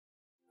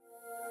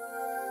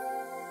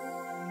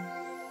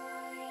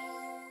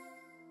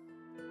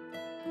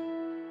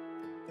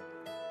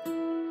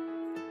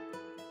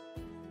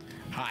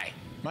Hi,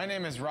 my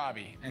name is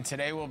Robby, and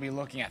today we'll be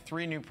looking at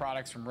 3 new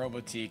products from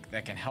Robotiq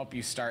that can help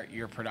you start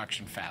your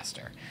production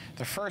faster.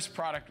 The first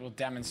product we'll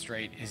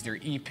demonstrate is their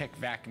EPick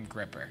vacuum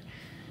gripper.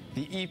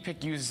 The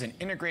EPick uses an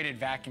integrated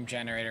vacuum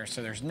generator,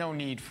 so there's no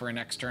need for an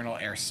external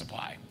air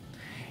supply.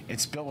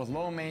 It's built with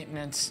low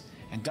maintenance,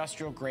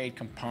 industrial grade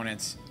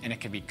components, and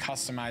it can be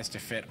customized to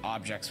fit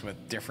objects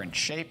with different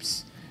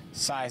shapes,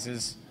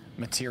 sizes,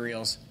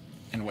 materials,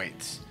 and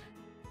weights.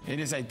 It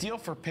is ideal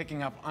for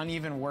picking up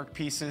uneven work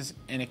pieces,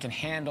 and it can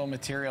handle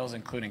materials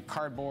including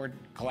cardboard,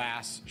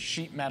 glass,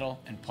 sheet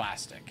metal, and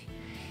plastic.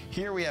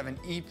 Here we have an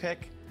EPick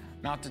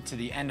mounted to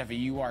the end of a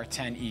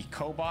UR10E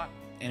cobot,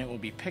 and it will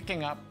be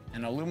picking up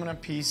an aluminum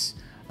piece,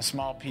 a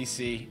small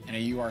PC, and a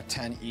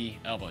UR10E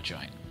elbow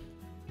joint.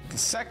 The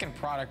second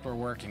product we're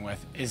working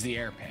with is the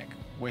AirPick,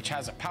 which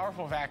has a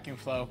powerful vacuum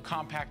flow,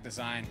 compact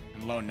design,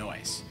 and low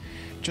noise.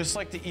 Just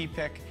like the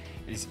EPick,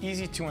 it is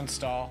easy to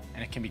install,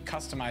 and it can be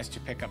customized to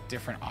pick up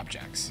different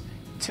objects.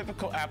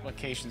 Typical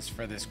applications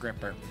for this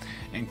gripper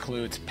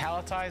includes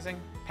palletizing,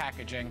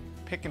 packaging,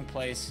 pick and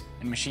place,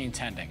 and machine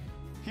tending.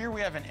 Here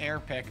we have an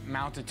AirPick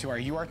mounted to our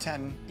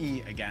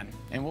UR10E again,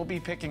 and we'll be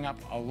picking up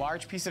a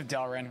large piece of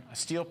Delrin, a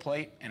steel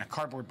plate, and a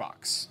cardboard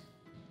box.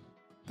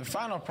 The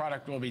final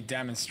product we'll be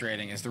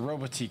demonstrating is the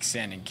Robotiq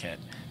sanding kit.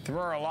 There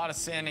are a lot of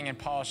sanding and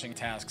polishing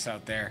tasks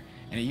out there,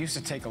 and it used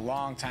to take a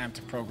long time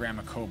to program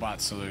a cobot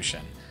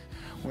solution.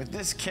 With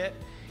this kit,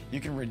 you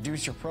can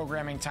reduce your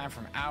programming time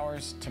from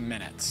hours to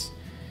minutes.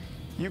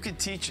 You can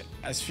teach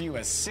as few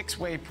as 6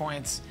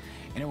 waypoints,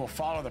 and it will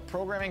follow the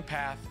programming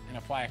path and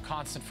apply a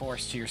constant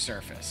force to your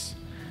surface.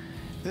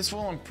 This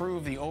will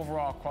improve the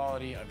overall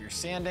quality of your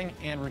sanding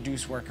and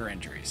reduce worker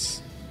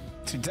injuries.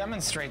 To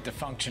demonstrate the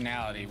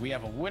functionality, we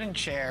have a wooden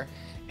chair,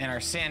 and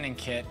our sanding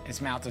kit is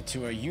mounted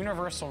to a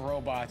Universal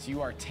Robots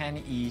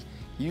UR10E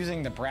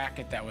using the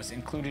bracket that was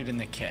included in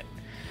the kit.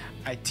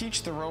 I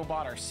teach the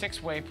robot our 6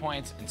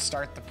 waypoints and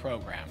start the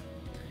program.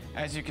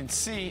 As you can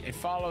see, it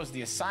follows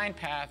the assigned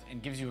path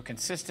and gives you a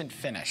consistent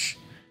finish.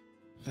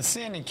 The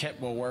sanding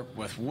kit will work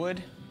with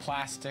wood,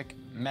 plastic,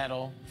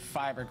 metal,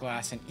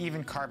 fiberglass, and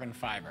even carbon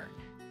fiber.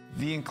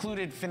 The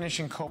included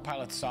Finishing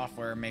Copilot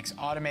software makes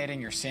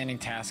automating your sanding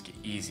task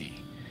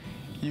easy.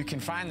 You can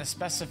find the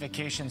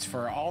specifications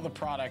for all the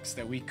products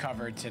that we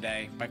covered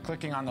today by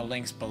clicking on the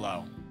links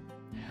below.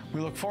 We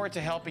look forward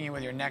to helping you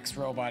with your next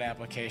robot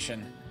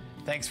application.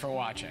 Thanks for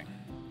watching.